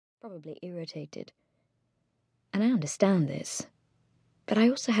probably irritated. And I understand this, but I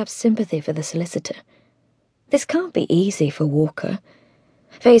also have sympathy for the solicitor. This can't be easy for Walker,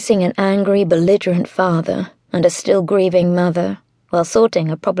 facing an angry, belligerent father and a still grieving mother while sorting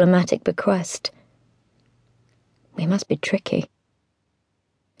a problematic bequest. We must be tricky.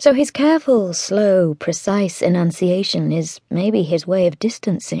 So his careful, slow, precise enunciation is maybe his way of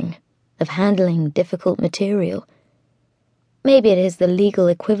distancing, of handling difficult material. Maybe it is the legal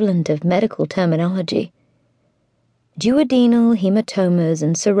equivalent of medical terminology. Duodenal hematomas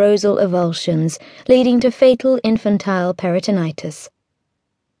and serosal avulsions leading to fatal infantile peritonitis.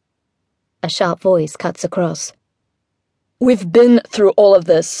 A sharp voice cuts across. We've been through all of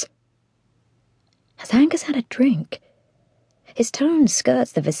this. Has Angus had a drink? His tone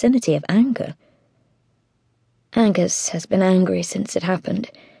skirts the vicinity of anger. Angus has been angry since it happened,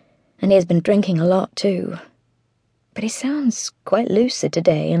 and he has been drinking a lot too. But he sounds quite lucid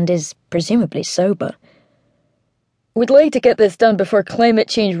today and is presumably sober. We'd like to get this done before climate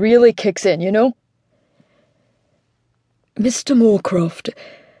change really kicks in, you know? Mr. Moorcroft,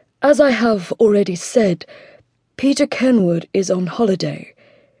 as I have already said, Peter Kenwood is on holiday.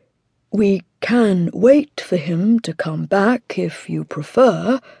 We can wait for him to come back if you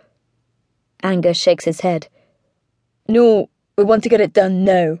prefer. Angus shakes his head. No, we want to get it done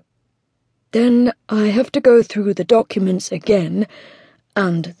now. Then I have to go through the documents again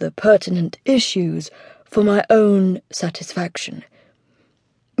and the pertinent issues for my own satisfaction.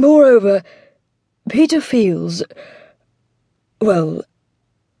 Moreover, Peter feels, well...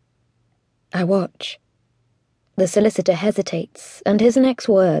 I watch. The solicitor hesitates, and his next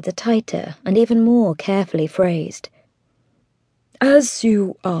words are tighter and even more carefully phrased. As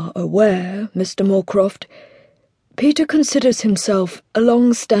you are aware, Mr. Moorcroft, Peter considers himself a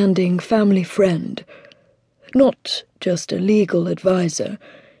long-standing family friend, not just a legal advisor.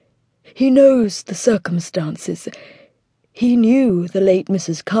 He knows the circumstances. He knew the late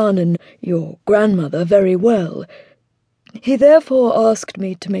Mrs. Carnan, your grandmother, very well. He therefore asked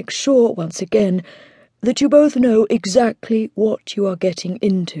me to make sure once again that you both know exactly what you are getting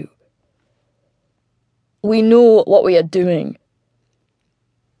into. We know what we are doing.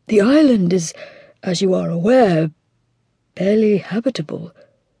 The island is, as you are aware, barely habitable.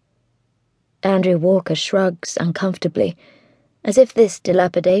 Andrew Walker shrugs uncomfortably, as if this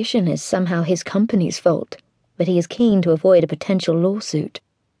dilapidation is somehow his company's fault, but he is keen to avoid a potential lawsuit.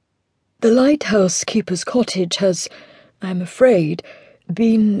 The lighthouse keeper's cottage has, I am afraid,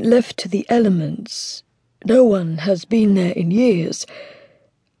 been left to the elements. No one has been there in years.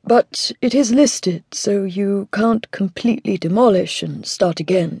 But it is listed, so you can't completely demolish and start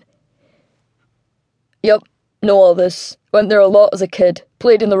again. Yup, know all this. Went there a lot as a kid.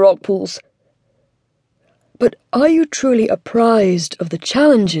 Played in the rock pools. But are you truly apprised of the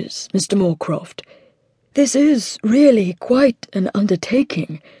challenges, Mr. Moorcroft? This is really quite an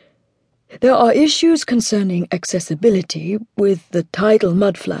undertaking. There are issues concerning accessibility with the tidal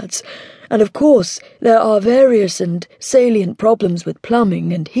mudflats, and of course there are various and salient problems with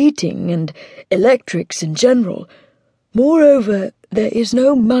plumbing and heating and electrics in general. Moreover, there is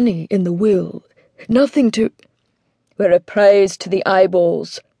no money in the will, nothing to... We're apprised to the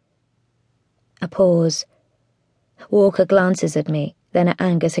eyeballs. A pause. Walker glances at me, then at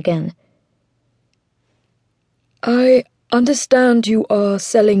Angus again. I understand you are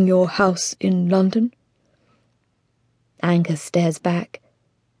selling your house in London? Angus stares back,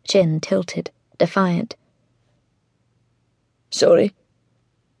 chin tilted, defiant. Sorry?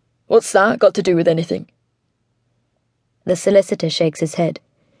 What's that got to do with anything? The solicitor shakes his head.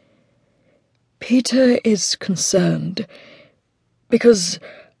 Peter is concerned because,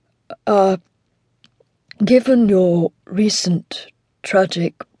 given your recent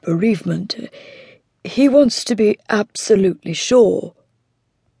tragic bereavement, he wants to be absolutely sure.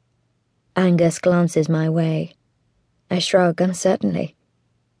 Angus glances my way. I shrug uncertainly.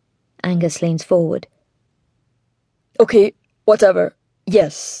 Angus leans forward. Okay, whatever.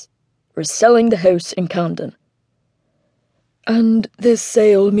 Yes, we're selling the house in Camden. And this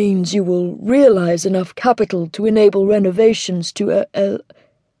sale means you will realise enough capital to enable renovations to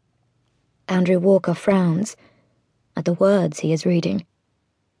Andrew Walker frowns at the words he is reading.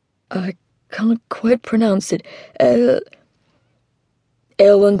 I can't quite pronounce it. Eilean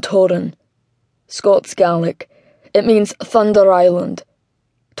Torrin. Scots Gaelic. It means Thunder Island.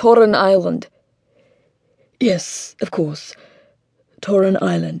 Torrin Island. Yes, of course. Torrin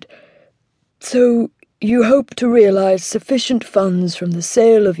Island. So you hope to realise sufficient funds from the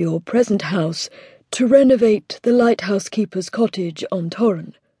sale of your present house to renovate the lighthouse keeper's cottage on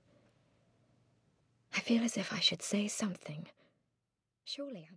Torrin. I feel as if I should say something. Surely